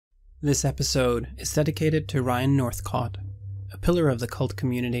This episode is dedicated to Ryan Northcott, a pillar of the KULT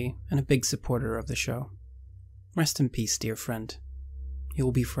community and a big supporter of the show. Rest in peace, dear friend. You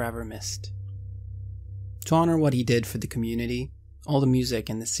will be forever missed. To honor what he did for the community, all the music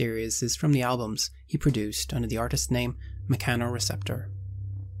in this series is from the albums he produced under the artist name Mechanoreceptor.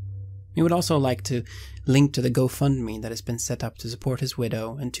 We would also like to link to the Gofundme that has been set up to support his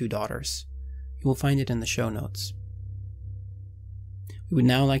widow and 2 daughters. You will find it in the show notes. We would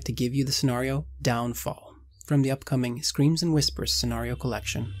now like to give you the scenario Downfall from the upcoming Screams and Whispers scenario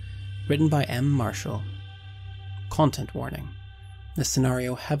collection, written by M. Marshall. Content warning. The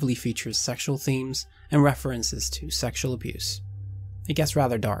scenario heavily features sexual themes and references to sexual abuse. It gets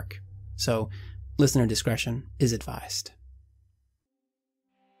rather dark, so listener discretion is advised.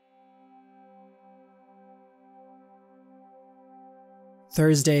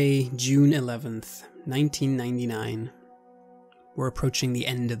 Thursday, June 11th, 1999. We're approaching the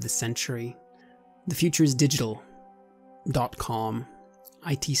end of the century. The future is digital. .com.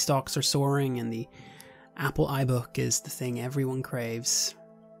 IT stocks are soaring and the Apple iBook is the thing everyone craves.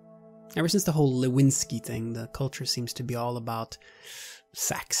 Ever since the whole Lewinsky thing, the culture seems to be all about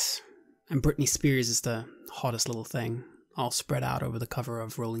sex. And Britney Spears is the hottest little thing, all spread out over the cover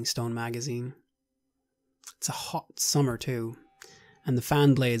of Rolling Stone magazine. It's a hot summer too, and the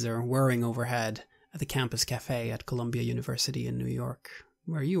fan blades are whirring overhead at the campus cafe at Columbia University in New York,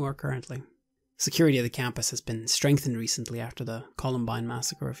 where you are currently. Security of the campus has been strengthened recently after the Columbine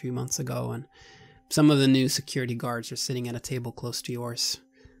massacre a few months ago, and some of the new security guards are sitting at a table close to yours,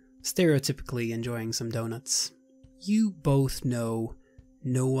 stereotypically enjoying some donuts. You both know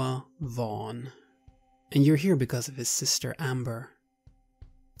Noah Vaughn, and you're here because of his sister Amber.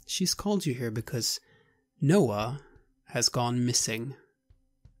 She's called you here because Noah has gone missing.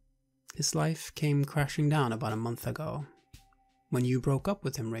 His life came crashing down about a month ago, when you broke up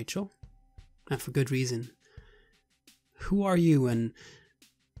with him, Rachel. And for good reason. Who are you and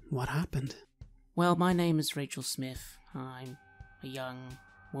what happened? Well, my name is Rachel Smith. I'm a young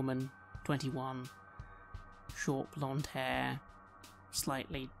woman, 21, short blonde hair,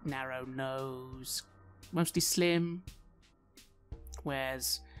 slightly narrow nose, mostly slim,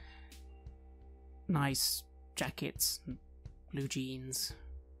 wears nice jackets and blue jeans.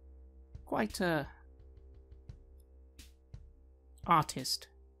 Quite a artist.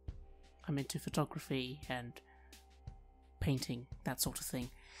 I'm into photography and painting, that sort of thing.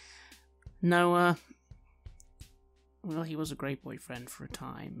 Noah, well, he was a great boyfriend for a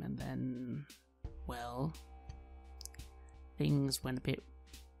time, and then, well, things went a bit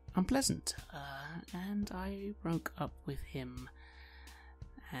unpleasant, and I broke up with him,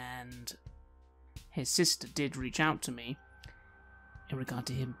 and his sister did reach out to me in regard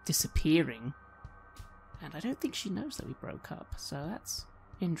to him disappearing, and I don't think she knows that we broke up, so that's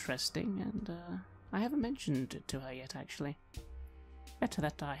interesting, and I haven't mentioned it to her yet, actually. Better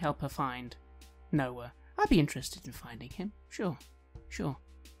that I help her find Noah. I'd be interested in finding him, sure.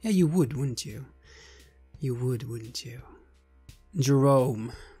 Yeah, you would, wouldn't you? You would, wouldn't you?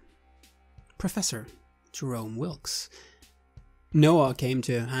 Jerome. Professor Jerome Wilkes. Noah came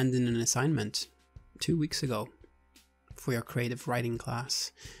to hand in an assignment 2 weeks ago for your creative writing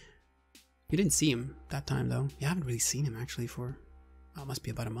class. You didn't see him that time, though. You haven't really seen him, actually, for, well, it must be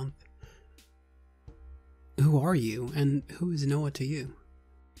about a month. Who are you, and who is Noah to you?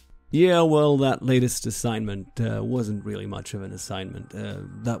 Yeah, well, that latest assignment wasn't really much of an assignment.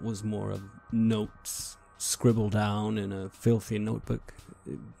 That was more of notes scribbled down in a filthy notebook.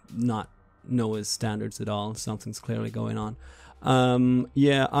 Not Noah's standards at all. Something's clearly going on.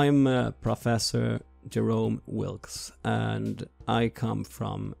 Yeah, I'm Professor Jerome Wilkes, and I come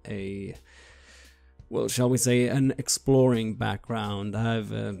from a, well, shall we say, an exploring background.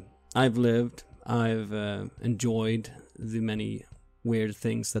 I've lived, I've enjoyed the many weird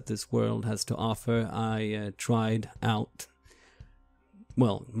things that this world has to offer. I tried out,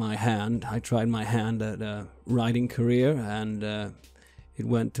 well, I tried my hand at a writing career, and it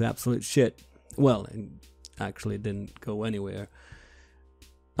went to absolute shit. Well, it actually didn't go anywhere.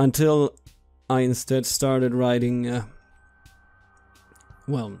 Until I instead started writing,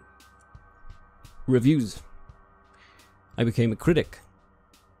 well, reviews. I became a critic.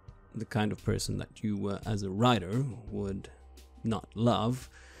 The kind of person that you, as a writer, would not love.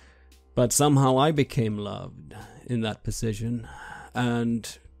 But somehow I became loved in that position.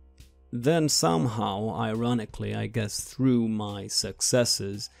 And then somehow, ironically, I guess through my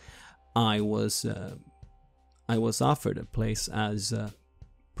successes, I was offered a place as a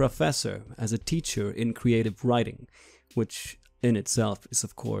professor, as a teacher in creative writing, which in itself is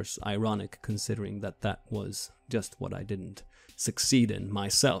of course ironic considering that that was just what I didn't succeed in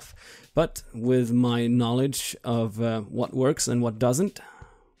myself. But with my knowledge of what works and what doesn't,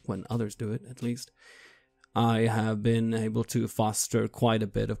 when others do it at least, I have been able to foster quite a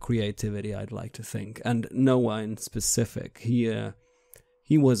bit of creativity, I'd like to think. And Noah in specific, he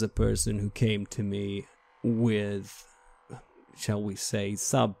was a person who came to me with, shall we say,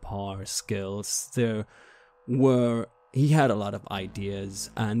 subpar skills. He had a lot of ideas,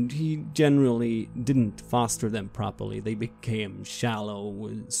 and he generally didn't foster them properly. They became shallow,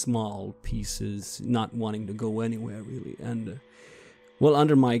 with small pieces, not wanting to go anywhere really. And well,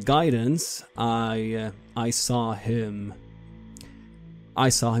 under my guidance, I saw him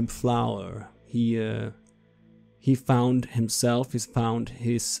flower. He found himself. He's found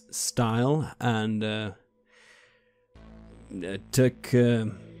his style, and it took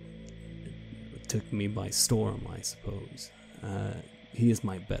me by storm, I suppose. He is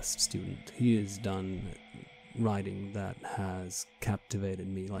my best student. He has done writing that has captivated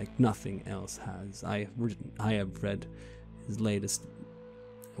me like nothing else has. I have read his latest,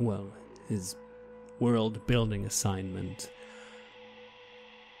 his world-building assignment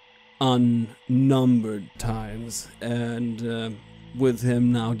unnumbered times, and with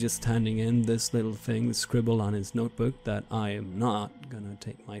him now just handing in this little thing scribbled on his notebook that I am not gonna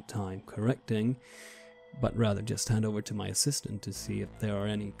take my time correcting, but rather just hand over to my assistant to see if there are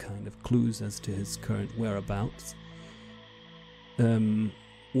any kind of clues as to his current whereabouts. I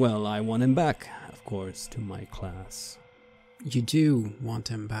want him back, of course, to my class. You do want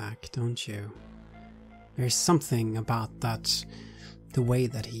him back, don't you? There's something about that, the way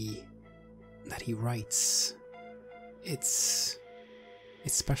that he writes. It's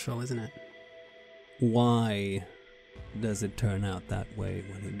special, isn't it? Why does it turn out that way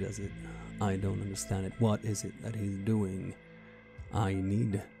when he does it? I don't understand it. What is it that he's doing? I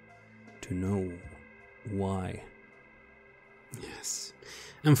need to know why. Yes.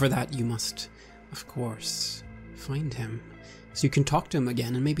 And for that you must, of course, find him. So you can talk to him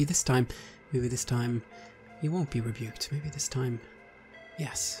again, and maybe this time you won't be rebuked. Maybe this time,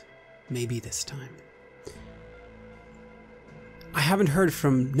 yes, maybe this time. I haven't heard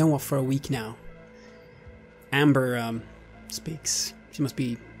from Noah for a week now. Amber speaks. She must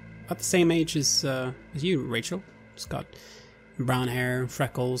be about the same age as you, Rachel. She's got brown hair,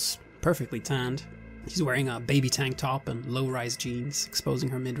 freckles, perfectly tanned. She's wearing a baby tank top and low-rise jeans, exposing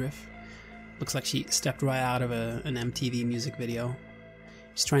her midriff. Looks like she stepped right out of an MTV music video.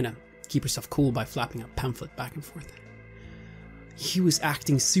 She's trying to keep herself cool by flapping a pamphlet back and forth. He was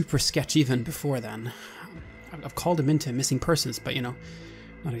acting super sketchy even before then. I've called him into missing persons, but not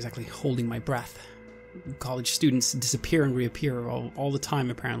exactly holding my breath. College students disappear and reappear all the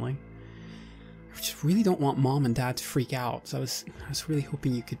time, apparently. I just really don't want Mom and Dad to freak out, so I was really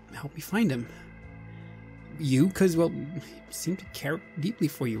hoping you could help me find him. You, because, he seemed to care deeply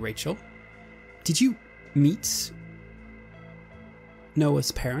for you, Rachel. Did you meet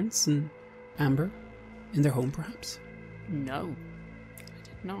Noah's parents and Amber in their home, perhaps? No, I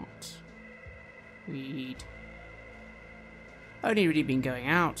did not. We'd only really been going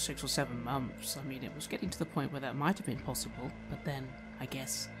out 6 or 7 months. I mean, it was getting to the point where that might have been possible, but then, I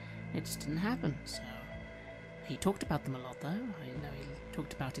guess, it just didn't happen, so... He talked about them a lot, though. I know he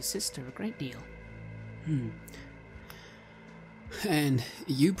talked about his sister a great deal. And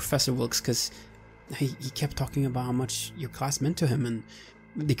you, Professor Wilkes, because he kept talking about how much your class meant to him and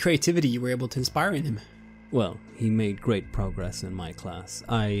the creativity you were able to inspire in him. Well, he made great progress in my class.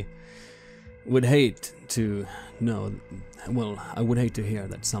 I would hate to hear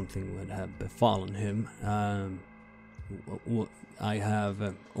that something would have befallen him. I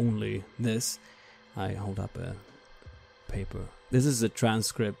have only this. I hold up a paper. This is a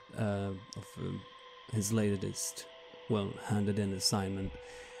transcript of his latest, handed-in assignment.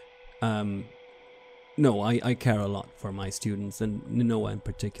 I care a lot for my students, and Noah in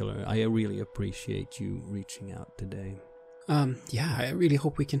particular. I really appreciate you reaching out today. I really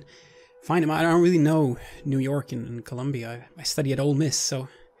hope we can find him. I don't really know New York and Columbia. I study at Ole Miss, so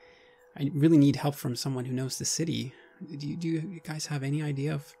I really need help from someone who knows the city. Do you guys have any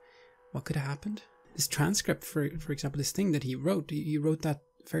idea of what could have happened? This transcript, for example, this thing that he wrote that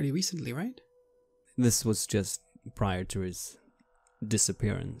fairly recently, right? This was just prior to his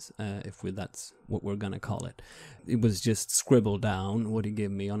disappearance, that's what we're gonna call it. It was just scribbled down what he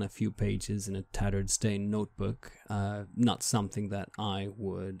gave me on a few pages in a tattered, stained notebook. Not something that I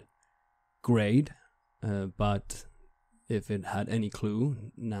would grade, but if it had any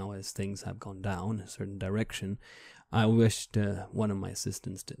clue, now as things have gone down a certain direction, I wished one of my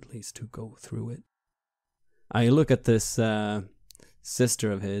assistants at least to go through it. I look at this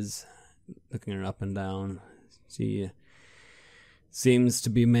sister of his, looking her up and down. Seems to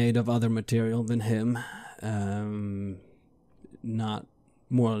be made of other material than him. Not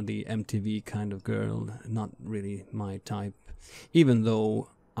more the MTV kind of girl, not really my type. Even though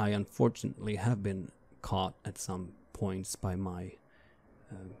I unfortunately have been caught at some points by my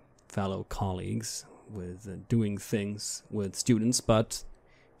fellow colleagues with doing things with students, but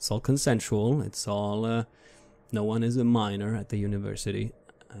it's all consensual. It's all, no one is a minor at the university.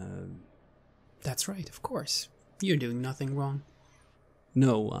 That's right, of course. You're doing nothing wrong.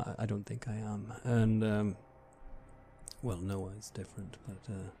 No, I don't think I am. And, well, Noah is different,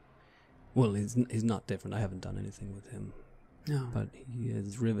 but, well, he's not different. I haven't done anything with him. No. But he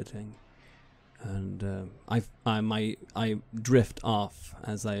is riveting. And, I drift off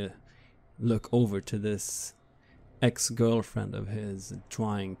as I look over to this ex-girlfriend of his,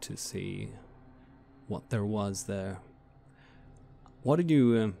 trying to see what there was there. What did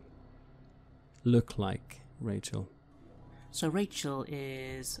you, look like, Rachel? So Rachel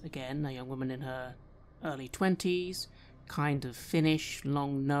is, again, a young woman in her early 20s, kind of Finnish,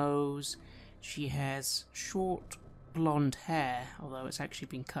 long nose. She has short blonde hair, although it's actually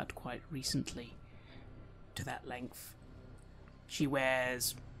been cut quite recently to that length. She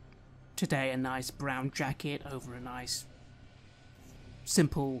wears, today, a nice brown jacket over a nice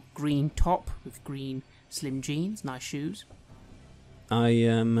simple green top with green slim jeans, nice shoes. I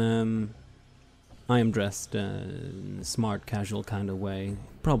am dressed in a smart, casual kind of way.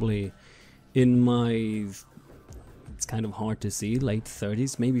 Probably in my, it's kind of hard to see, late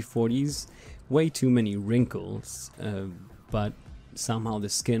 30s, maybe 40s. Way too many wrinkles, but somehow the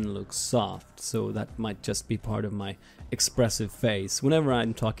skin looks soft, so that might just be part of my expressive face. Whenever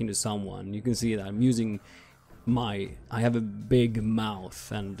I'm talking to someone, you can see that I'm using I have a big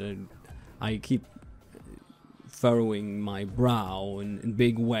mouth, and I keep furrowing my brow in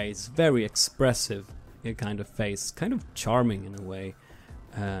big ways. Very expressive kind of face, kind of charming in a way.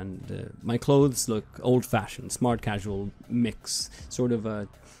 And my clothes look old-fashioned, smart casual mix, sort of a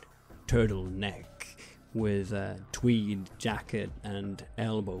turtleneck with a tweed jacket and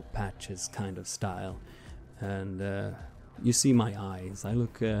elbow patches kind of style. And you see my eyes. I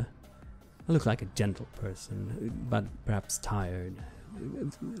look like a gentle person, but perhaps tired.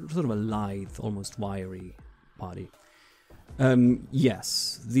 Sort of a lithe, almost wiry body.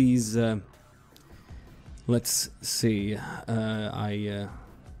 Yes, these. Let's see. I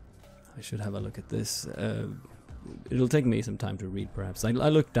should have a look at this. It'll take me some time to read, perhaps. I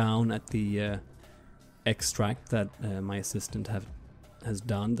look down at the extract that my assistant has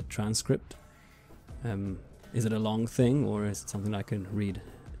done, the transcript. Is it a long thing, or is it something I can read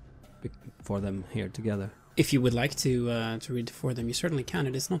for them here together? If you would like to read for them, you certainly can.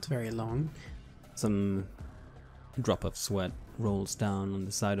 It is not very long. Some drop of sweat rolls down on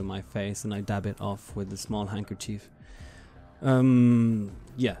the side of my face, and I dab it off with a small handkerchief.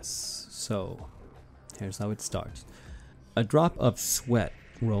 Yes, so here's how it starts. A drop of sweat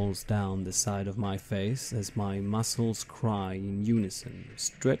rolls down the side of my face as my muscles cry in unison,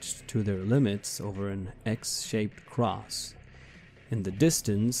 stretched to their limits over an X-shaped cross. In the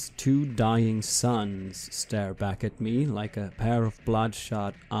distance, two dying suns stare back at me like a pair of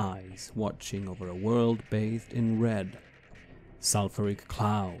bloodshot eyes watching over a world bathed in red. Sulphuric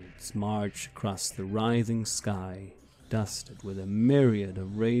clouds march across the writhing sky, dusted with a myriad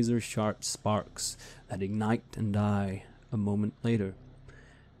of razor-sharp sparks that ignite and die a moment later.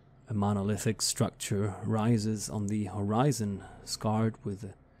 A monolithic structure rises on the horizon, scarred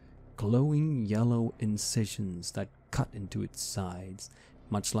with glowing yellow incisions that cut into its sides,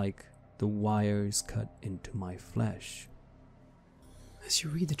 much like the wires cut into my flesh. As you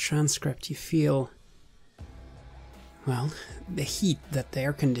read the transcript, you feel, well, the heat that the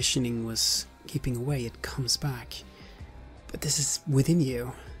air conditioning was keeping away, it comes back. But this is within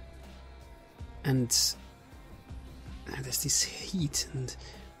you. And there's this heat and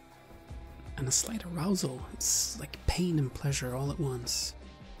a slight arousal. It's like pain and pleasure all at once.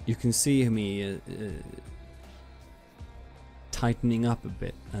 You can see me tightening up a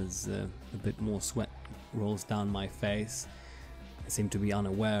bit as a bit more sweat rolls down my face. I seem to be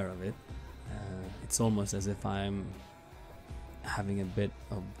unaware of it. It's almost as if I'm having a bit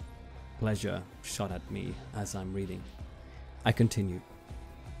of pleasure shot at me as I'm reading. I continue.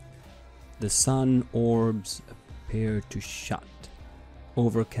 The sun orbs appear to shut,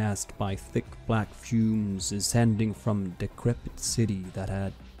 overcast by thick black fumes ascending from a decrepit city that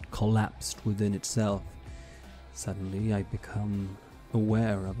had collapsed within itself. Suddenly I become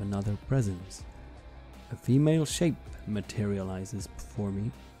aware of another presence. A female shape materializes before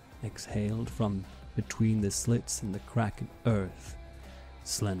me, exhaled from between the slits in the cracked earth.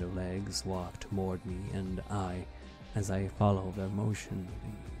 Slender legs walk toward me, and I, As I follow their motion,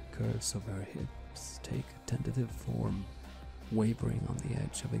 the curves of her hips take a tentative form, wavering on the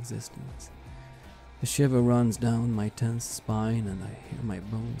edge of existence. A shiver runs down my tense spine, and I hear my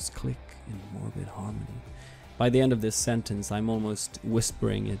bones click in morbid harmony. By the end of this sentence, I'm almost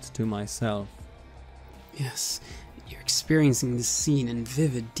whispering it to myself. Yes, you're experiencing this scene in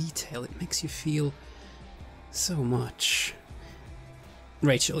vivid detail. It makes you feel so much.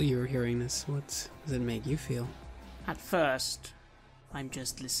 Rachel, you're hearing this. What does it make you feel? At first, I'm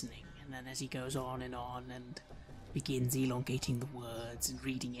just listening, and then as he goes on and begins elongating the words and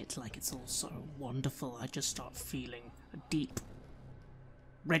reading it like it's all so wonderful, I just start feeling a deep,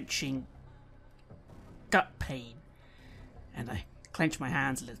 wrenching gut pain, and I clench my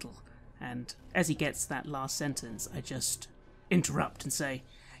hands a little, and as he gets to that last sentence, I just interrupt and say,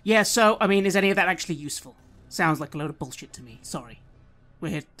 yeah, so, is any of that actually useful? Sounds like a load of bullshit to me, sorry. We're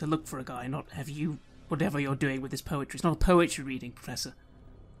here to look for a guy, not have you, whatever you're doing with this poetry. It's not a poetry reading, Professor.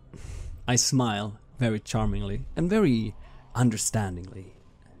 I smile very charmingly and very understandingly.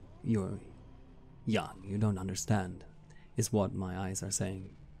 You're young, you don't understand, is what my eyes are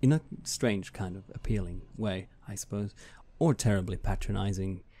saying. In a strange kind of appealing way, I suppose, or terribly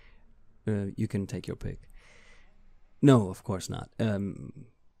patronizing. You can take your pick. No, of course not.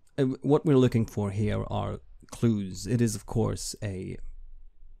 What we're looking for here are clues. It is, of course, a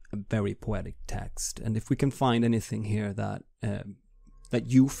very poetic text, and if we can find anything here that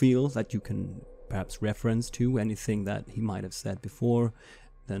you feel that you can perhaps reference to, anything that he might have said before,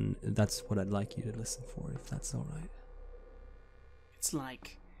 then that's what I'd like you to listen for, if that's all right. It's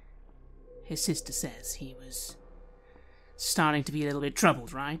like his sister says he was starting to be a little bit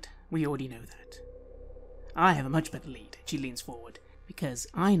troubled, right? We already know that. I have a much better lead. She leans forward, because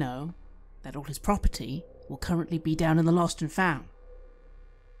I know that all his property will currently be down in the Lost and Found.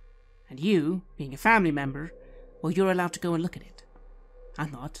 And you, being a family member, well, you're allowed to go and look at it.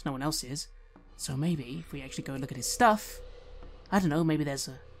 I'm not, no one else is. So maybe, if we actually go and look at his stuff, I don't know, maybe there's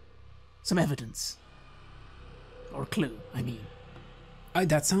some evidence. Or a clue, I mean.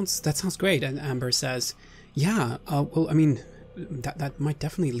 That sounds great, and Amber says, yeah, that might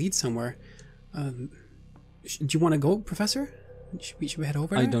definitely lead somewhere. Do you want to go, Professor? Should we head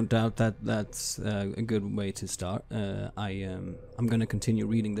over there? I don't doubt that's a good way to start. I'm going to continue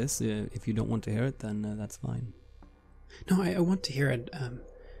reading this. If you don't want to hear it, then that's fine. No, I want to hear it,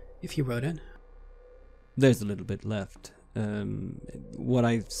 if you wrote it. There's a little bit left. What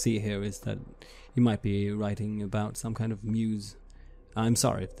I see here is that you might be writing about some kind of muse. I'm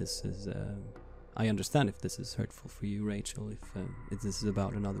sorry if this is... I understand if this is hurtful for you, Rachel, if this is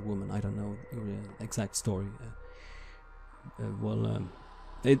about another woman. I don't know your exact story.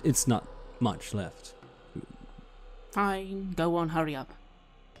 It's not much left. Fine, go on, hurry up.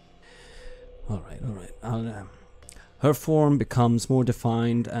 All right. Her form becomes more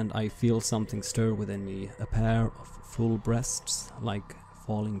defined, and I feel something stir within me. A pair of full breasts, like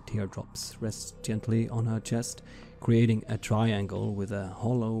falling teardrops, rest gently on her chest, creating a triangle with a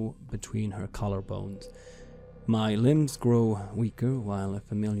hollow between her collarbones. My limbs grow weaker while a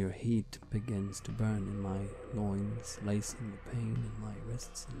familiar heat begins to burn in my loins, lacing the pain in my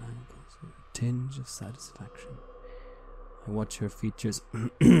wrists and ankles with a tinge of satisfaction. I watch her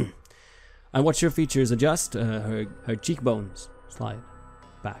features adjust, her cheekbones slide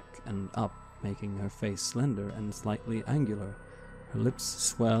back and up, making her face slender and slightly angular. Her lips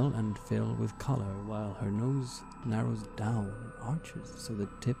swell and fill with color, while her nose narrows down and arches so the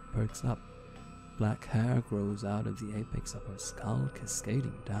tip perks up. Black hair grows out of the apex of her skull,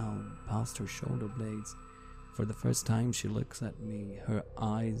 cascading down past her shoulder blades. For the first time she looks at me, her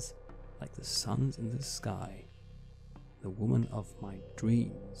eyes like the suns in the sky. The woman of my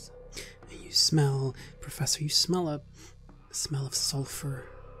dreams. You smell, Professor, you smell a smell of sulfur.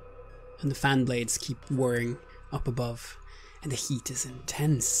 And the fan blades keep whirring up above, and the heat is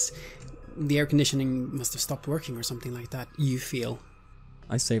intense. The air conditioning must have stopped working or something like that, you feel.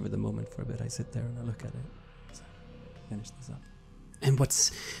 I savor the moment for a bit. I sit there and I look at it. So, finish this up. And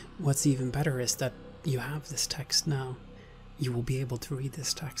what's even better is that you have this text now. You will be able to read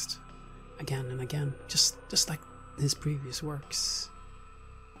this text again and again, just like his previous works.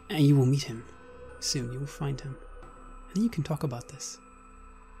 And you will meet him soon. You will find him. And then you can talk about this.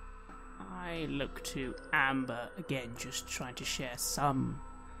 I look to Amber again, just trying to share some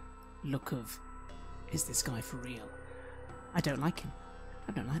look of, is this guy for real? I don't like him.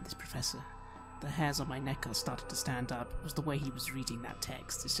 I don't like this professor. The hairs on my neck are starting to stand up. It was the way he was reading that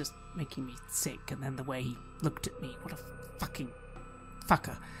text. It's just making me sick. And then the way he looked at me. What a fucking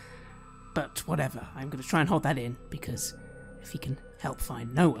fucker. But whatever. I'm going to try and hold that in, because if he can help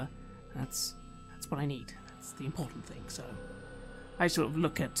find Noah, that's what I need. That's the important thing, so I sort of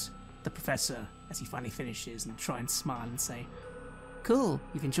look at the professor as he finally finishes and try and smile and say, "Cool,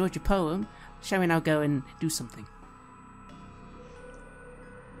 you've enjoyed your poem. Shall we now go and do something?"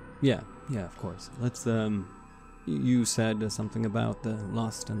 Yeah, of course. Let's, you said something about the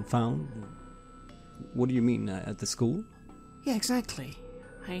lost and found. What do you mean, at the school? Yeah, exactly.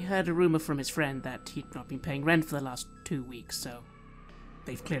 I heard a rumour from his friend that he'd not been paying rent for the last 2 weeks, so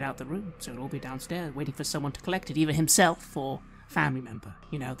they've cleared out the room, so it'll all be downstairs, waiting for someone to collect it, either himself or family member.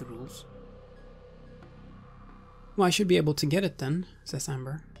 You know the rules. Well, I should be able to get it then, says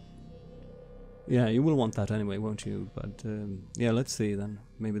Amber. Yeah, you will want that anyway, won't you? But, yeah, let's see then.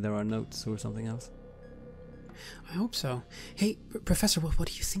 Maybe there are notes or something else. I hope so. Hey, Professor, what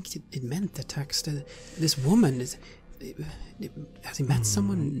do you think it meant, the text? This woman, has he met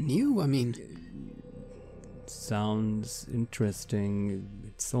someone new? I mean... Sounds interesting.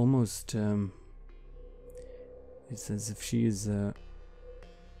 It's almost, it's as if she is, her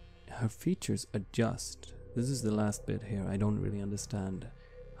features adjust. This is the last bit here. I don't really understand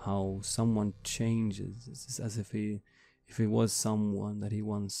how someone changes. It's as if he was someone that he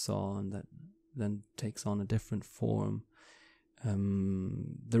once saw and that then takes on a different form.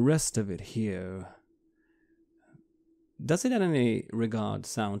 The rest of it here, does it in any regard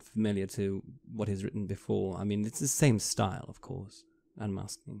sound familiar to what he's written before? I mean, it's the same style, of course,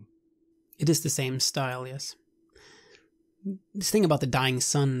 unmasking. It is the same style, yes. This thing about the dying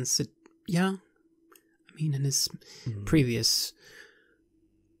suns, yeah. I mean, in his previous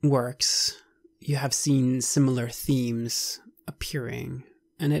works, you have seen similar themes appearing,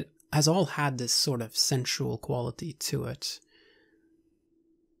 and it has all had this sort of sensual quality to it.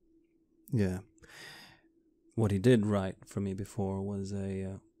 Yeah. What he did write for me before was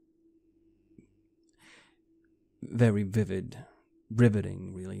a very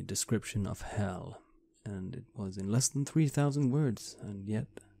riveting, really, description of hell. And it was in less than 3,000 words, and yet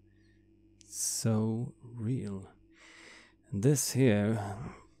so real. And this here...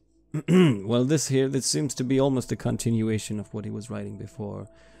 well, this seems to be almost a continuation of what he was writing before.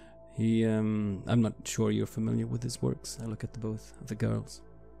 I'm not sure you're familiar with his works. I look at both of the girls.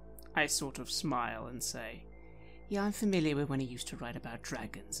 I sort of smile and say, "Yeah, I'm familiar with when he used to write about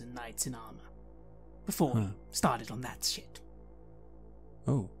dragons and knights in armor. Before he started on that shit."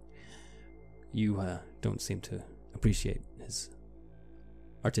 Oh. You don't seem to appreciate his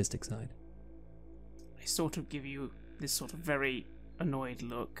artistic side. I sort of give you this sort of very annoyed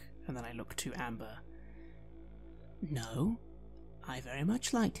look, and then I look to Amber. No, I very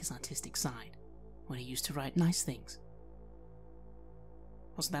much liked his artistic side, when he used to write nice things.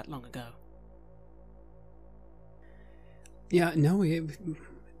 Wasn't that long ago. Yeah, no,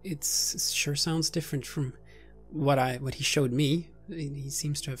 it sure sounds different from what he showed me. He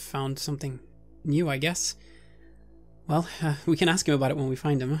seems to have found something new, I guess. Well, we can ask him about it when we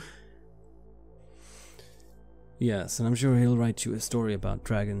find him. Yes, and I'm sure he'll write you a story about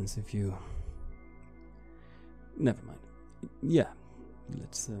dragons if you... Never mind. Yeah,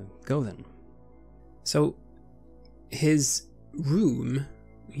 let's go then. So, his room,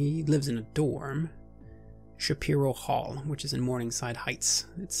 he lives in a dorm, Shapiro Hall, which is in Morningside Heights.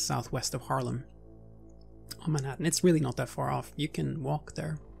 It's southwest of Harlem, on Manhattan. It's really not that far off. You can walk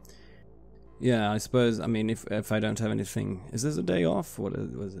there. Yeah, I suppose, I mean, if I don't have anything... Is this a day off? What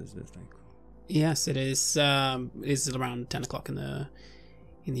is this like? Yes, it is. It's around 10 o'clock in the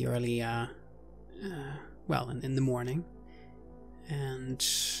early, in the morning. And,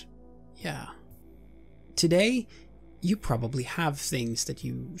 yeah. Today, you probably have things that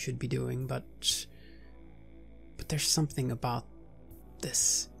you should be doing, but there's something about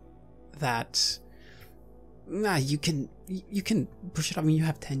this that... you can push it up. I mean, you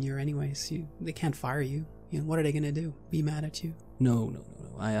have tenure anyways. They can't fire you. What are they going to do? Be mad at you? No.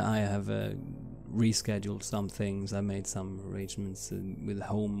 I have rescheduled some things. I made some arrangements with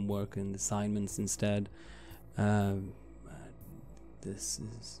homework and assignments instead. This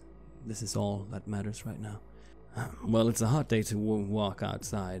is all that matters right now. Well, it's a hot day to walk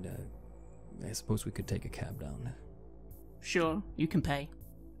outside. I suppose we could take a cab down. Sure, you can pay.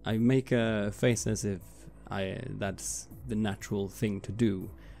 I make a face as if that's the natural thing to do,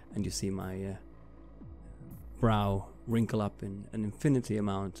 and you see my brow wrinkle up in an infinity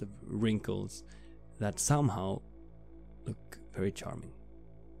amount of wrinkles that somehow look very charming.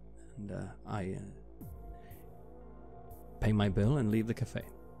 And I pay my bill and leave the cafe.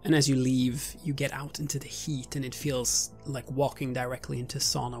 And as you leave, you get out into the heat, and it feels like walking directly into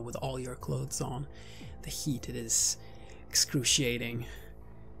sauna with all your clothes on. The heat, it is excruciating.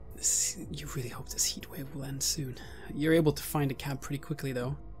 You really hope this heat wave will end soon. You're able to find a cab pretty quickly,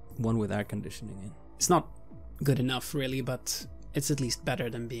 though. One with air conditioning in. It's not good enough, really, but it's at least better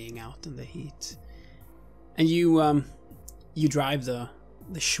than being out in the heat. And you drive the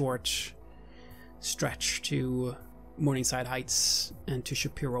short stretch to Morningside Heights and to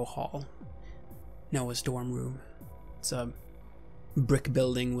Shapiro Hall, Noah's dorm room. It's a brick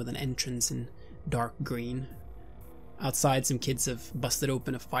building with an entrance in dark green. Outside, some kids have busted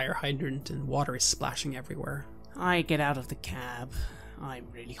open a fire hydrant and water is splashing everywhere. I get out of the cab. I'm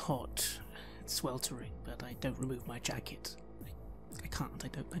really hot. It's sweltering, but I don't remove my jacket. I can't.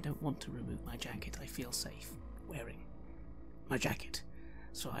 I don't want to remove my jacket. I feel safe wearing my jacket.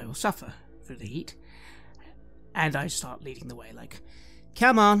 So I will suffer through the heat. And I start leading the way, like,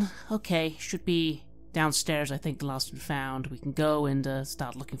 come on, okay, should be downstairs, I think, lost and found. We can go and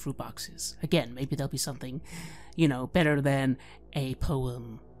start looking through boxes. Again, maybe there'll be something, better than a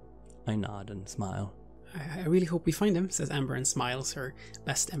poem. I nod and smile. I really hope we find him, says Amber and smiles, her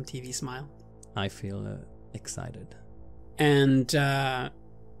best MTV smile. I feel excited. And,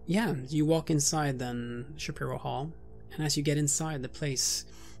 you walk inside then Shapiro Hall, and as you get inside the place,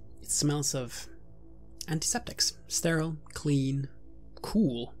 it smells of antiseptics. Sterile, clean,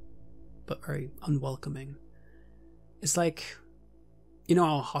 cool, but very unwelcoming. It's like,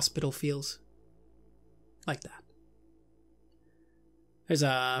 how a hospital feels? Like that. There's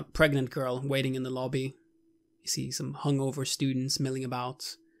a pregnant girl waiting in the lobby. You see some hungover students milling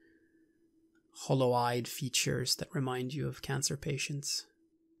about. Hollow-eyed features that remind you of cancer patients.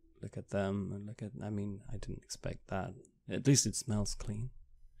 Look at them and I didn't expect that. At least it smells clean.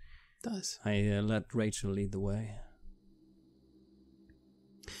 It does. I let Rachel lead the way.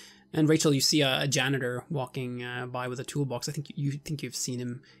 And Rachel, you see a janitor walking by with a toolbox. I think you've seen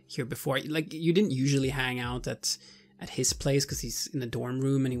him here before. Like, you didn't usually hang out at his place because he's in the dorm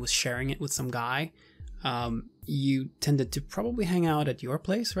room and he was sharing it with some guy. You tended to probably hang out at your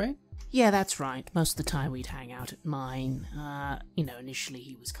place, right? Yeah, that's right. Most of the time we'd hang out at mine. Initially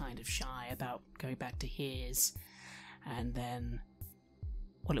he was kind of shy about going back to his. And then,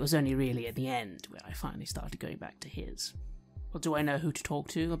 well, it was only really at the end where I finally started going back to his. Well, do I know who to talk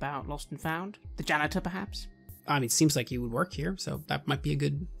to about Lost and Found? The janitor, perhaps? I mean, it seems like you would work here, so that might be a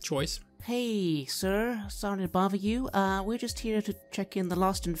good choice. Hey, sir. Sorry to bother you. We're just here to check in the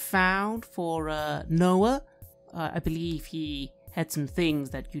Lost and Found for, Noah. I believe he had some things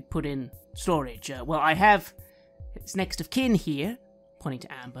that you'd put in storage. I have his next of kin here, pointing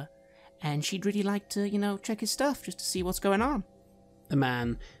to Amber, and she'd really like to, check his stuff just to see what's going on. The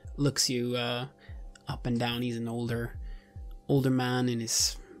man looks you up and down. He's an older man in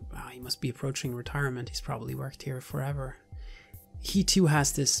his... he must be approaching retirement. He's probably worked here forever. He too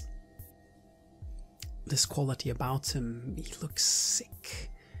has this quality about him. He looks sick.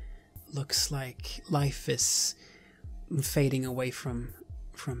 Looks like life is fading away from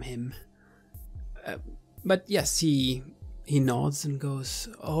him. But yes, he nods and goes,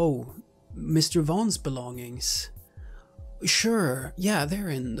 "Oh, Mr. Vaughn's belongings. Sure, yeah, they're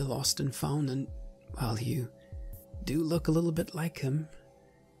in the Lost and Found, and, well, you do look a little bit like him,"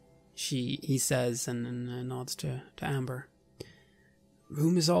 he says, and nods to Amber.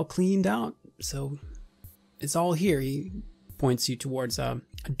 "Room is all cleaned out, so it's all here." He points you towards a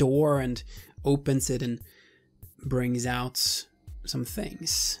door and opens it and brings out some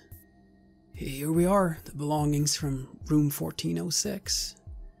things. "Here we are, the belongings from room 1406.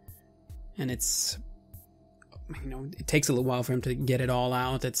 And it's, it takes a little while for him to get it all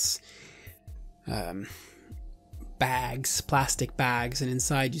out. It's bags, plastic bags, and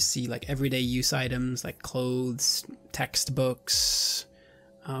inside you see like everyday use items like clothes, textbooks.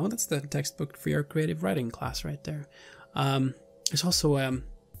 That's the textbook for your creative writing class right there. There's also a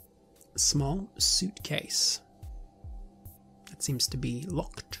small suitcase that seems to be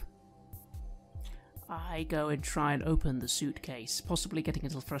locked. I go and try and open the suitcase, possibly getting a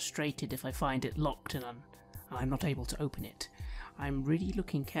little frustrated if I find it locked and I'm not able to open it. I'm really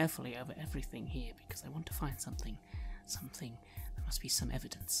looking carefully over everything here because I want to find something. There must be some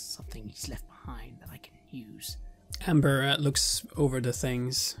evidence, something he's left behind that I can use. Amber looks over the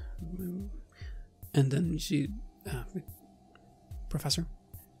things, and then she... Professor?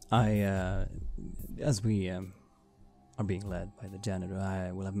 As we are being led by the janitor,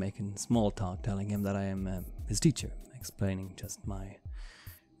 I will have making small talk, telling him that I am his teacher, explaining just my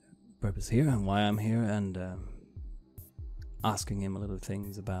purpose here and why I'm here, and asking him a little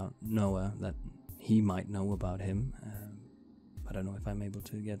things about Noah that he might know about him. I don't know if I'm able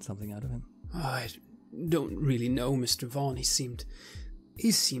to get something out of him. I don't really know Mr. Vaughn. He seemed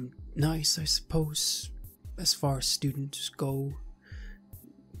nice, I suppose, as far as students go.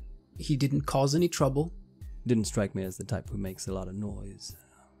 He didn't cause any trouble. Didn't strike me as the type who makes a lot of noise.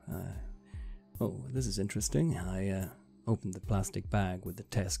 Oh, this is interesting. I opened the plastic bag with the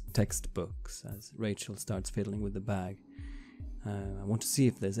textbooks as Rachel starts fiddling with the bag. I want to see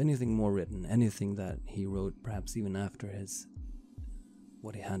if there's anything more written, anything that he wrote perhaps even after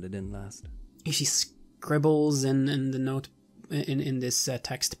what he handed in last. She scribbles in the note in this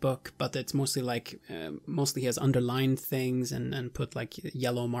textbook, but it's mostly mostly he has underlined things and put like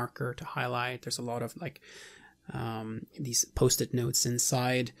yellow marker to highlight. There's a lot of like these post-it notes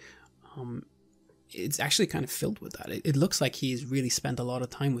inside. It's actually kind of filled with that. It looks like he's really spent a lot of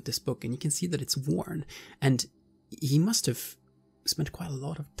time with this book, and you can see that it's worn, and he must have spent quite a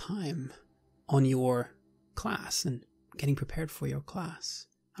lot of time on your class and getting prepared for your class.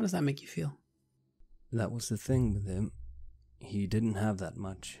 How does that make you feel? That was the thing with him. He didn't have that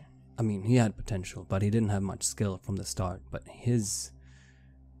much. I mean, he had potential, but he didn't have much skill from the start. But his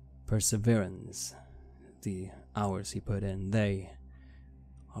perseverance, the hours he put in, they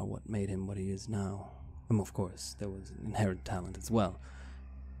are what made him what he is now. And of course, there was inherent talent as well.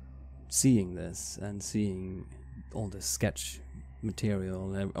 Seeing this and seeing all the sketch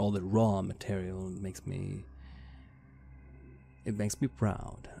material, all the raw material makes me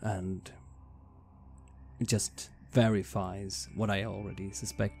proud, and it just verifies what I already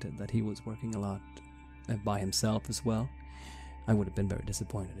suspected, that he was working a lot by himself as well. I would have been very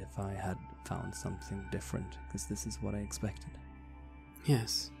disappointed if I had found something different, because this is what I expected.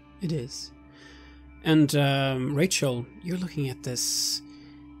 Yes, it is. And Rachel, you're looking at this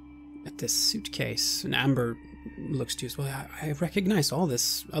suitcase, and Amber looks to you as well. I recognize all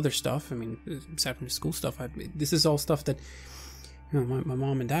this other stuff. I mean, aside from the school stuff, this is all stuff that my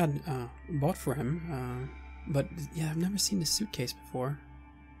mom and dad bought for him. But yeah, I've never seen this suitcase before.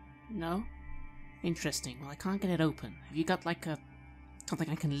 No? Interesting. Well, I can't get it open. Have you got like something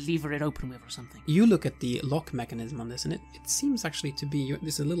I can lever it open with or something? You look at the lock mechanism on this, and it seems actually to be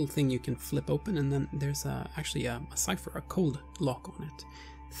there's a little thing you can flip open, and then there's actually a cipher, a code lock on it.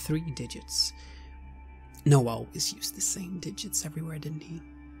 3 digits. Noah always used the same digits everywhere, didn't he?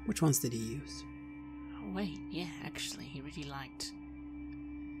 Which ones did he use? Oh, wait, yeah, actually, he really liked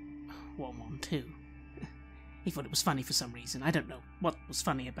 112. He thought it was funny for some reason. I don't know what was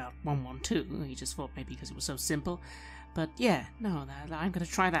funny about 112. He just thought maybe because it was so simple. But yeah, no, I'm going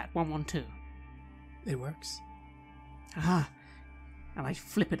to try that, 112. It works. Aha! And I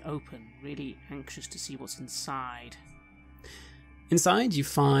flip it open, really anxious to see what's inside. Inside, you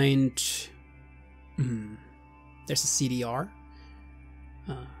find there's a CDR.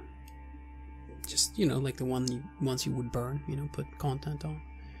 Just, like the ones you would burn, put content on.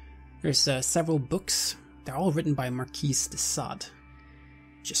 There's several books. They're all written by Marquise de Sade.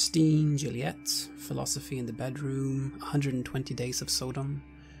 Justine, Juliet, Philosophy in the Bedroom, 120 Days of Sodom.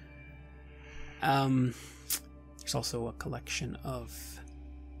 There's also a collection of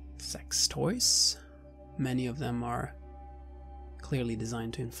sex toys. Many of them are clearly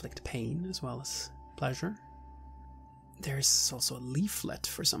designed to inflict pain as well as pleasure. There's also a leaflet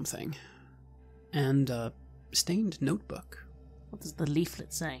for something. And a stained notebook. What does the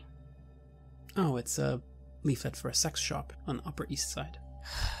leaflet say? Oh, it's a leaflet for a sex shop on Upper East Side.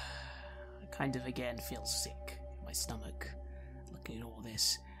 I kind of again feel sick in my stomach looking at all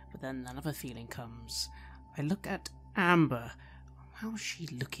this, but then another feeling comes. I look at Amber. How's she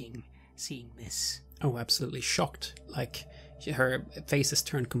looking seeing this? Oh, absolutely shocked. Like, her face has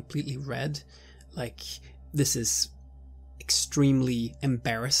turned completely red. Like, this is extremely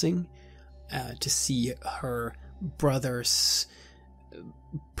embarrassing to see her brother's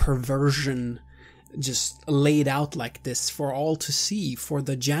perversion just laid out like this for all to see, for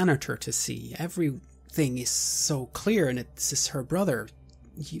the janitor to see. Everything is so clear, and this is her brother.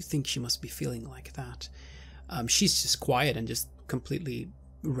 You think she must be feeling like that. She's just quiet and just completely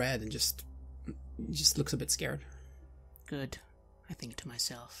red and just looks a bit scared. Good, I think to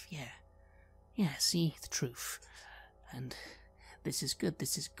myself. Yeah, see, the truth. And this is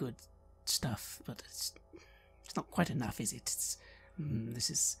good stuff, but it's not quite enough, is it? This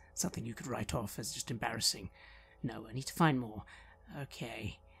is something you could write off as just embarrassing. No, I need to find more.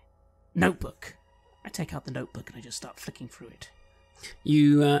 Okay. Notebook. I take out the notebook and I just start flicking through it.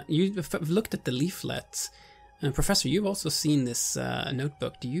 You've looked at the leaflet. Professor, you've also seen this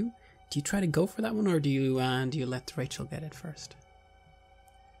notebook. Do you try to go for that one, or do you let Rachel get it first?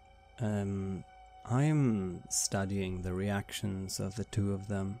 I'm studying the reactions of the two of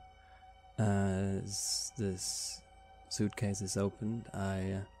them as this suitcase is opened.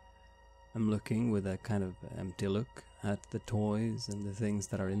 I am looking with a kind of empty look at the toys and the things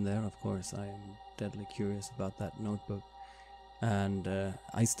that are in there. Of course, I am deadly curious about that notebook. And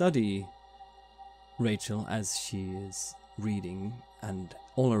I study Rachel as she is reading and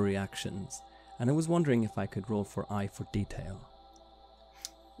all her reactions. And I was wondering if I could roll for eye for detail.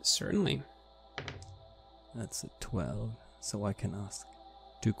 Certainly. That's a 12, so I can ask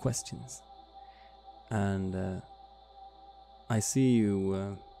 2 questions. And I see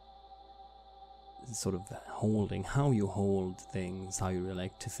you sort of holding, how you hold things, how you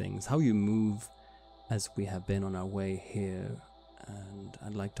relate to things, how you move as we have been on our way here. And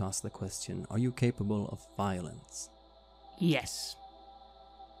I'd like to ask the question, are you capable of violence? Yes.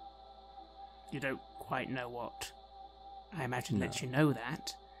 You don't quite know what I imagine lets you know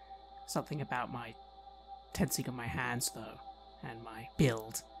that. Something about my tensing of my hands, though, and my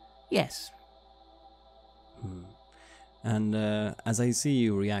build. Yes. And as I see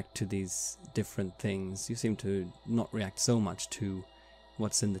you react to these different things, you seem to not react so much to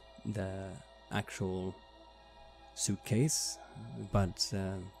what's in the actual suitcase, but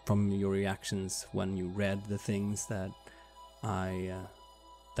from your reactions when you read the things that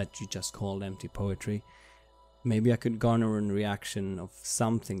that you just called empty poetry, maybe I could garner a reaction of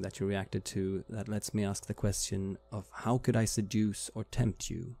something that you reacted to that lets me ask the question of how could I seduce or tempt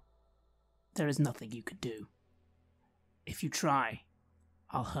you? There is nothing you could do. If you try,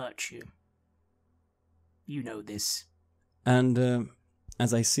 I'll hurt you. You know this. And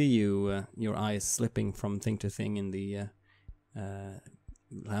as I see you, your eyes slipping from thing to thing in the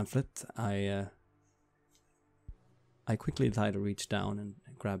pamphlet, I quickly try to reach down and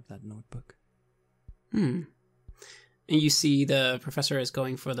grab that notebook. And you see the professor is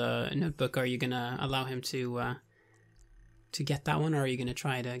going for the notebook. Are you going to allow him to get that one, or are you going to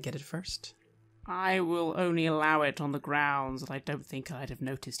try to get it first? I will only allow it on the grounds that I don't think I'd have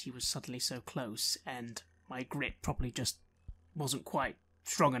noticed he was suddenly so close, and my grip probably just wasn't quite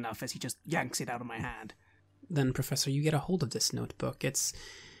strong enough as he just yanks it out of my hand. Then, Professor, you get a hold of this notebook.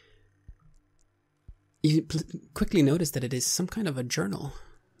 You quickly notice that it is some kind of a journal.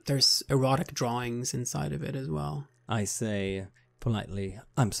 There's erotic drawings inside of it as well. I say politely,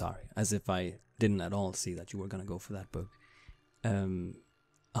 I'm sorry, as if I didn't at all see that you were going to go for that book.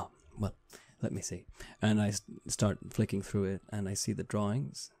 Well, let me see. And I start flicking through it, and I see the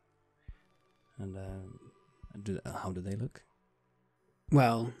drawings. And how do they look?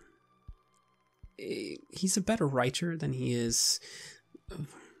 Well, he's a better writer than he is,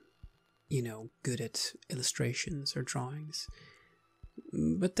 good at illustrations or drawings.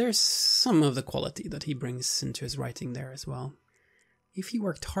 But there's some of the quality that he brings into his writing there as well. If he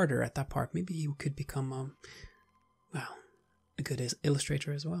worked harder at that part, maybe he could become, a good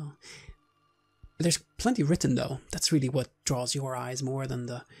illustrator as well. There's plenty written, though. That's really what draws your eyes more than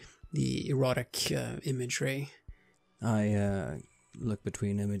the erotic imagery. I look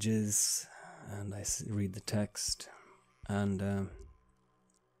between images, and I read the text, and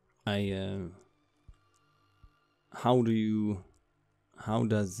how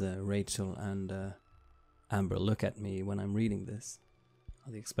does Rachel and Amber look at me when I'm reading this?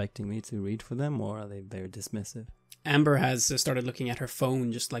 Are they expecting me to read for them, or are they very dismissive? Amber has started looking at her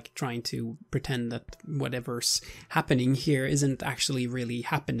phone, just like trying to pretend that whatever's happening here isn't actually really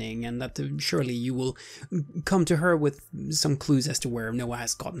happening, and that surely you will come to her with some clues as to where Noah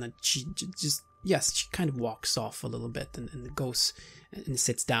has gotten it. She kind of walks off a little bit and goes and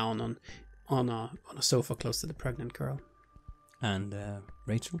sits down on a sofa close to the pregnant girl. And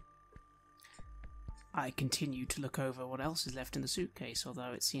Rachel? I continue to look over what else is left in the suitcase,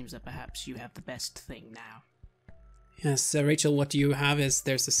 although it seems that perhaps you have the best thing now. Yes, Rachel, what you have is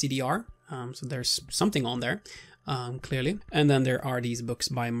there's a CDR, so there's something on there, clearly. And then there are these books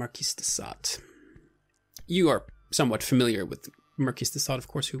by Marquis de Sade. You are somewhat familiar with Marquis de Sade, of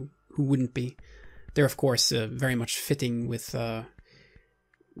course, who wouldn't be? They're, of course, very much fitting with,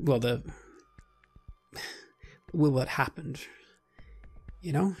 what happened,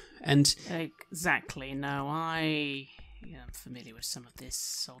 And Exactly, no, I am familiar with some of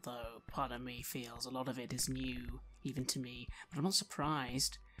this, although part of me feels a lot of it is new, even to me, but I'm not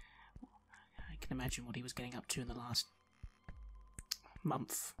surprised. I can imagine what he was getting up to in the last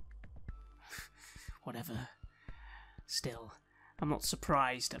month. Whatever. Still, I'm not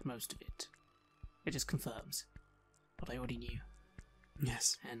surprised at most of it. It just confirms what I already knew.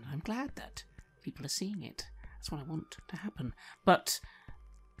 Yes. And I'm glad that people are seeing it. That's what I want to happen. But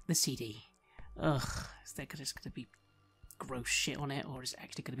the CD, is there just going to be gross shit on it, or is it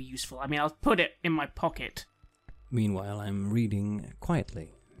actually going to be useful? I mean, I'll put it in my pocket. Meanwhile, I'm reading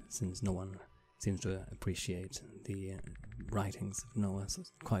quietly, since no one seems to appreciate the writings of Noah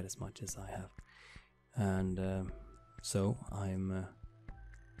quite as much as I have. And so I'm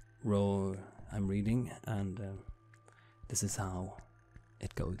reading, and this is how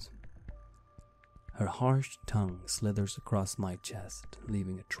it goes. Her harsh tongue slithers across my chest,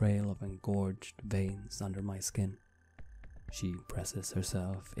 leaving a trail of engorged veins under my skin. She presses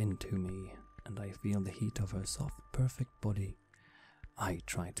herself into me, and I feel the heat of her soft, perfect body. I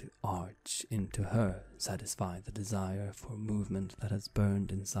try to arch into her, satisfy the desire for movement that has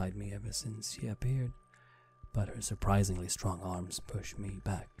burned inside me ever since she appeared, but her surprisingly strong arms push me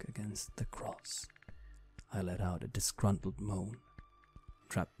back against the cross. I let out a disgruntled moan,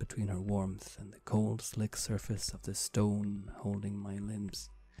 trapped between her warmth and the cold, slick surface of the stone holding my limbs.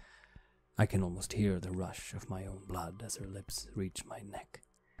 I can almost hear the rush of my own blood as her lips reach my neck.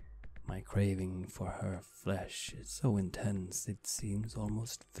 My craving for her flesh is so intense it seems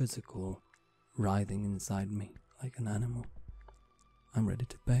almost physical, writhing inside me like an animal. I'm ready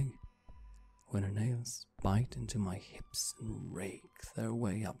to beg, when her nails bite into my hips and rake their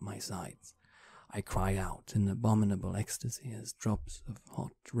way up my sides. I cry out in abominable ecstasy as drops of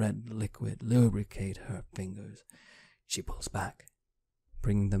hot red liquid lubricate her fingers. She pulls back,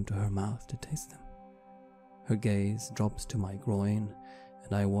 bringing them to her mouth to taste them. Her gaze drops to my groin,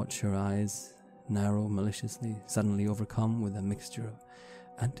 and I watch her eyes narrow maliciously, suddenly overcome with a mixture of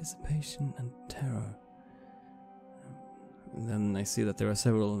anticipation and terror. And then I see that there are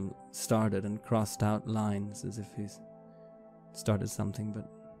several started and crossed out lines, as if he's started something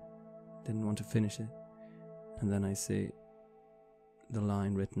but didn't want to finish it. And then I see the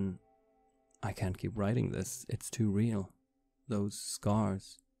line written, "I can't keep writing this, it's too real. Those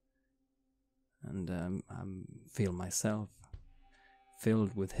scars." And I feel myself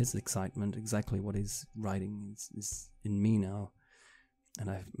filled with his excitement. Exactly what he's writing is in me now. And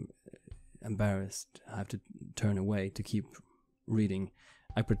I'm embarrassed. I have to turn away to keep reading.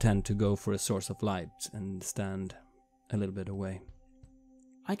 I pretend to go for a source of light and stand a little bit away.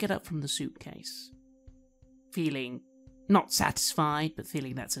 I get up from the suitcase, feeling not satisfied, but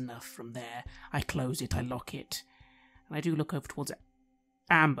feeling that's enough from there. I close it, I lock it, and I do look over towards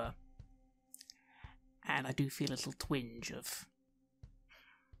Amber, and I do feel a little twinge of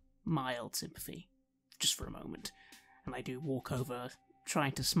mild sympathy, just for a moment. And I do walk over,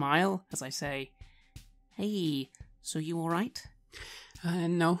 trying to smile, as I say, "Hey, so you alright?"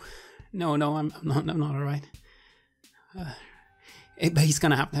 No, I'm not alright. But he's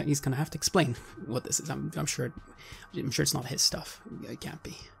gonna have to explain what this is. I'm sure it's not his stuff. It can't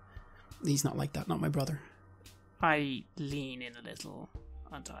be. He's not like that. Not my brother. I lean in a little,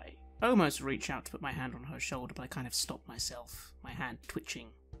 and I almost reach out to put my hand on her shoulder, but I kind of stop myself, my hand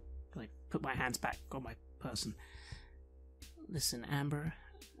twitching. I put my hands back on my person. "Listen, Amber,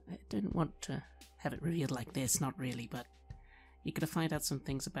 I didn't want to have it revealed like this, not really, but you're gonna find out some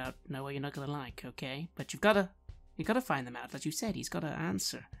things about Noah you're not gonna like, okay? But you've gotta find them out. As you said, he's gotta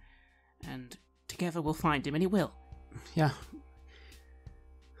answer. And together we'll find him, and he will." Yeah.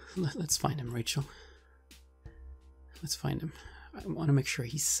 Let's find him, Rachel. Let's find him. I want to make sure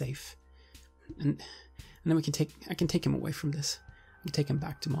he's safe. And then I can take him away from this. I can take him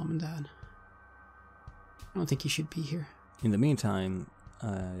back to Mom and Dad. I don't think he should be here. In the meantime,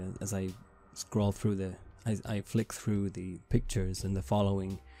 as I scroll through I flick through the pictures and the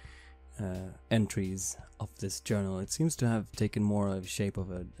following entries of this journal, it seems to have taken more of shape of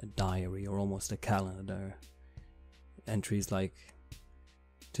a diary or almost a calendar. Entries like,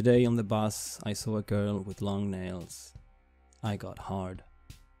 "Today on the bus, I saw a girl with long nails. I got hard.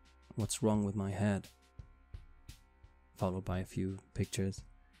 What's wrong with my head?" Followed by a few pictures.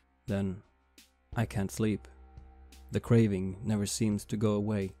 Then, "I can't sleep. The craving never seems to go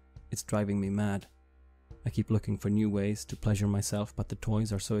away. It's driving me mad. I keep looking for new ways to pleasure myself, but the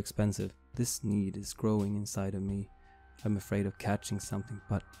toys are so expensive. This need is growing inside of me. I'm afraid of catching something,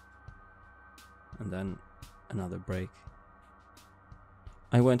 but..." And then another break.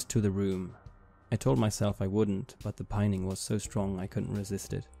 "I went to the room. I told myself I wouldn't, but the pining was so strong I couldn't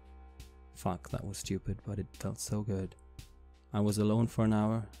resist it. Fuck, that was stupid, but it felt so good. I was alone for an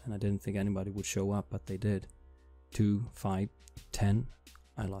hour, and I didn't think anybody would show up, but they did. 2, 5, 10.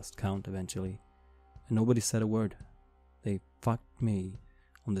 I lost count eventually. And nobody said a word. They fucked me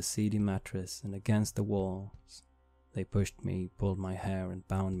on the seedy mattress and against the walls. They pushed me, pulled my hair, and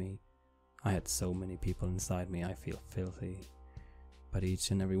bound me. I had so many people inside me, I feel filthy. But each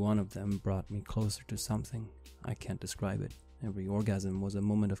and every one of them brought me closer to something. I can't describe it. Every orgasm was a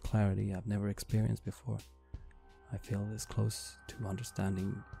moment of clarity I've never experienced before. I feel this close to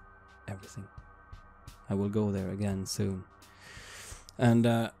understanding everything. I will go there again soon. And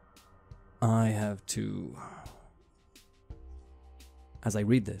I have to... As I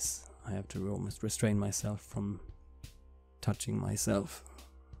read this, I have to almost restrain myself from touching myself.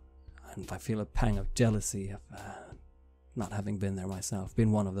 And I feel a pang of jealousy of not having been there myself,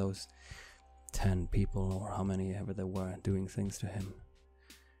 been one of those 10 people, or how many ever there were, doing things to him.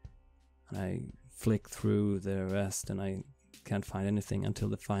 And I flick through the rest and I can't find anything until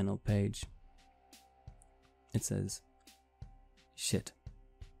the final page. It says, "Shit,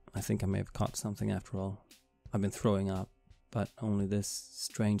 I think I may have caught something after all. I've been throwing up, but only this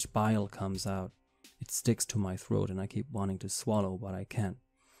strange bile comes out. It sticks to my throat and I keep wanting to swallow, but I can't.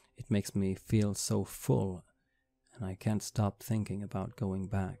 It makes me feel so full, and I can't stop thinking about going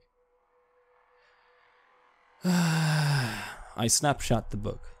back." I snapshot the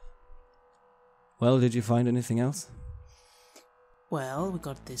book. Well, did you find anything else? Well, we've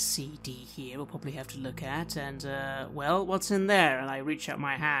got this CD here we'll probably have to look at, and, well, what's in there? And I reach out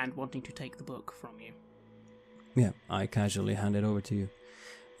my hand, wanting to take the book from you. Yeah, I casually hand it over to you.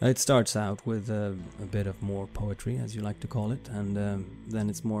 It starts out with a bit of more poetry, as you like to call it, and then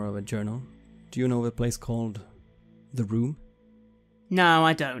it's more of a journal. Do you know of a place called The Room? No,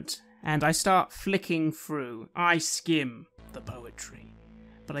 I don't. And I start flicking through. I skim the poetry.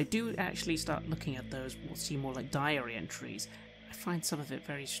 But I do actually start looking at those, what seem more like diary entries. I find some of it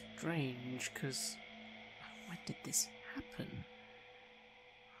very strange, because when did this happen?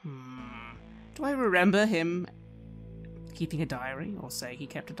 Do I remember him keeping a diary, or say he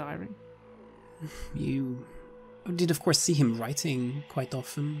kept a diary? You did, of course, see him writing quite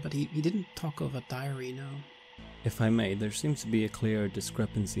often, but he didn't talk of a diary, no. If I may, there seems to be a clear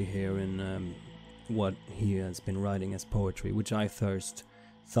discrepancy here in what he has been writing as poetry, which I first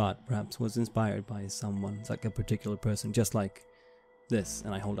thought perhaps was inspired by someone. It's like a particular person, just like this,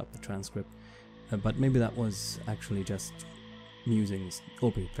 and I hold up the transcript. But maybe that was actually just musings,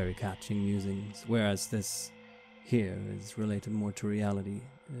 albeit very catching musings, whereas this here is related more to reality.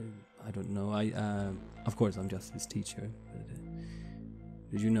 I don't know. Of course, I'm just his teacher.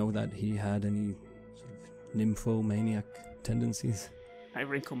 But, did you know that he had any sort of nymphomaniac tendencies? I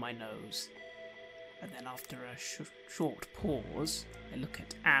wrinkle my nose, and then after a short pause, I look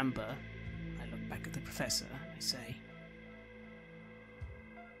at Amber, I look back at the professor, and I say,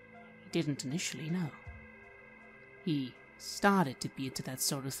 "He didn't initially, no. He started to be into that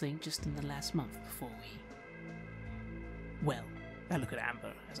sort of thing just in the last month before we... Well, I look at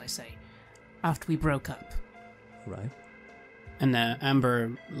Amber, as I say, after we broke up." Right. And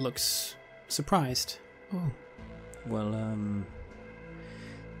Amber looks surprised. Oh. Well,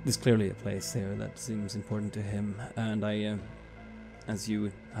 there's clearly a place there that seems important to him, and I, as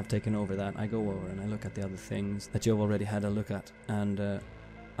you have taken over that, I go over and I look at the other things that you've already had a look at, and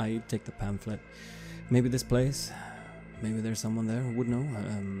I take the pamphlet. Maybe this place, maybe there's someone there who would know,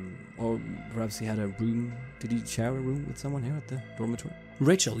 or perhaps he had a room. Did he share a room with someone here at the dormitory?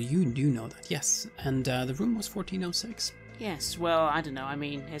 Rachel, you do know that, yes. And the room was 1406. Yes, well, I don't know, I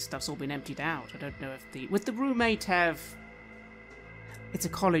mean, his stuff's all been emptied out. I don't know if would the roommate have... It's a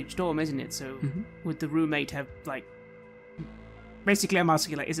college dorm, isn't it? So, would the roommate have, like... Basically, I'm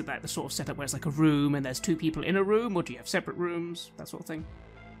asking, like, is it like the sort of setup where it's like a room and there's two people in a room, or do you have separate rooms? That sort of thing?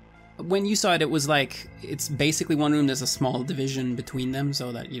 When you saw it, it was like, it's basically one room, there's a small division between them,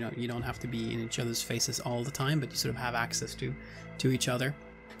 so that, you know, you don't have to be in each other's faces all the time, but you sort of have access to each other.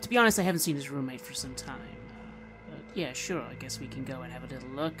 To be honest, I haven't seen his roommate for some time. But yeah, sure, I guess we can go and have a little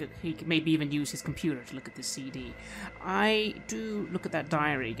look. He could maybe even use his computer to look at this CD. I do look at that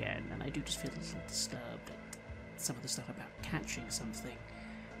diary again, and I do just feel a little disturbed at some of the stuff about catching something.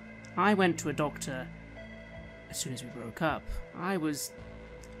 I went to a doctor as soon as we broke up. I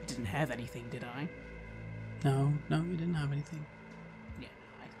didn't have anything, did I? No, you didn't have anything. Yeah,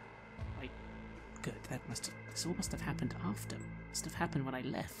 I good. This all must have happened after. It must have happened when I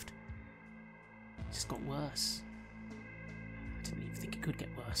left. It just got worse. I didn't even think it could get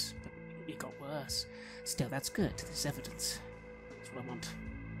worse, but it got worse. Still, that's good. There's evidence. That's what I want.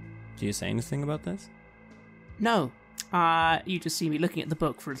 Do you say anything about this? No. You just see me looking at the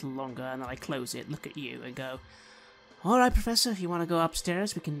book for a little longer, and then I close it, look at you, and go, "Alright, Professor, if you want to go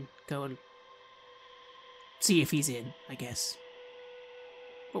upstairs, we can go and see if he's in, I guess."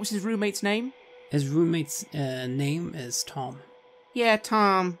 What was his roommate's name? His roommate's name is Tom. Yeah,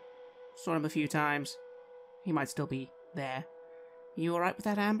 Tom. Saw him a few times. He might still be there. You alright with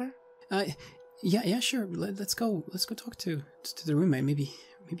that, Amber? Yeah, sure. Let's go talk to the roommate. Maybe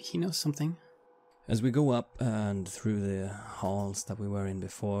he knows something. As we go up and through the halls that we were in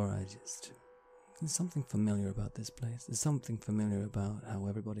before, there's something familiar about this place. There's something familiar about how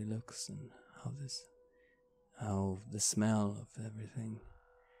everybody looks and how the smell of everything.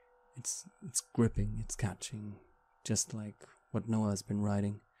 It's gripping, it's catching, just like what Noah's been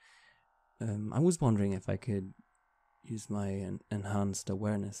writing. I was wondering if I could use my enhanced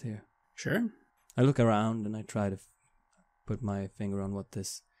awareness here. Sure. I look around and I try to put my finger on what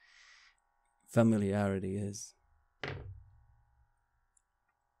this familiarity is.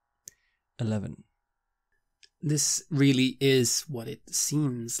 11. This really is what it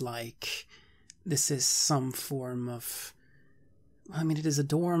seems like. This is some form of... I mean, it is a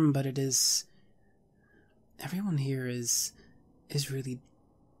dorm, but it is... Everyone here is really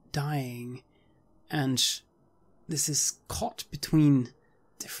dying. And this is caught between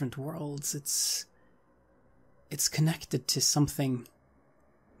different worlds. It's connected to something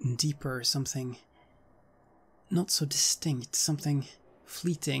deeper, something not so distinct, something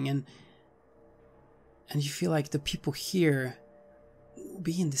fleeting, and you feel like the people here will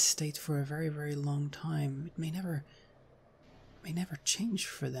be in this state for a very, very long time. It may never change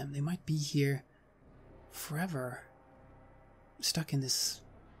for them. They might be here forever, stuck in this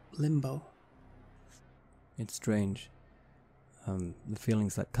limbo. It's strange. The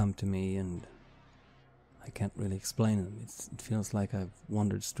feelings that come to me, and I can't really explain them. It feels like I've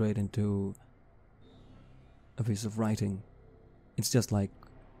wandered straight into a piece of writing. It's just like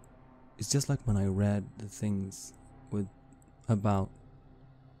when I read the things about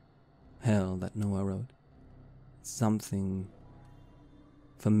hell that Noah wrote. Something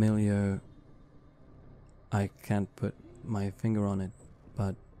familiar. I can't put my finger on it,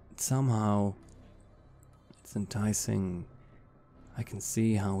 but somehow it's enticing. I can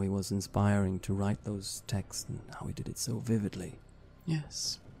see how he was inspiring to write those texts and how he did it so vividly.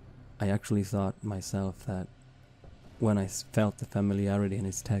 Yes. I actually thought myself that when I felt the familiarity in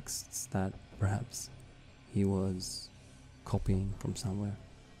his texts, that perhaps he was copying from somewhere.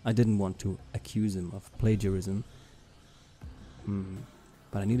 I didn't want to accuse him of plagiarism,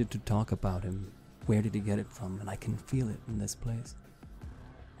 but I needed to talk about him. Where did he get it from? And I can feel it in this place.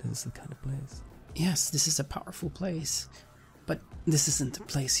 This is the kind of place. Yes, this is a powerful place. But this isn't the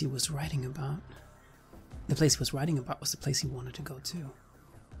place he was writing about. The place he was writing about was the place he wanted to go to.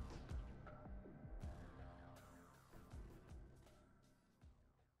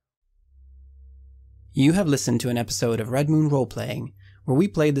 You have listened to an episode of Red Moon Roleplaying, where we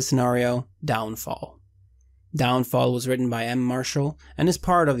played the scenario Downfall. Downfall was written by M. Marshall and is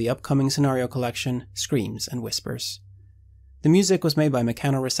part of the upcoming scenario collection Screams and Whispers. The music was made by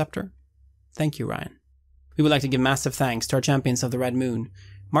Mechanoreceptor. Thank you, Ryan. We would like to give massive thanks to our champions of the Red Moon,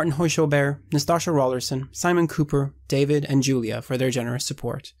 Martin Heuschober, Nastasia Raulerson, Simon Cooper, David, and Julia for their generous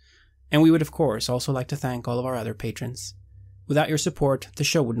support. And we would of course also like to thank all of our other patrons. Without your support, the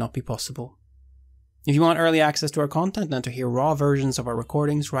show would not be possible. If you want early access to our content and to hear raw versions of our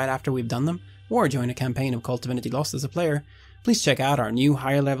recordings right after we've done them, or join a campaign of KULT Divinity Lost as a player, please check out our new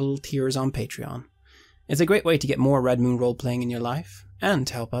higher level tiers on Patreon. It's a great way to get more Red Moon role-playing in your life, and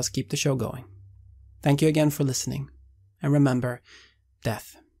to help us keep the show going. Thank you again for listening, and remember,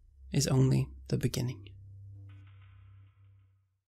 death is only the beginning.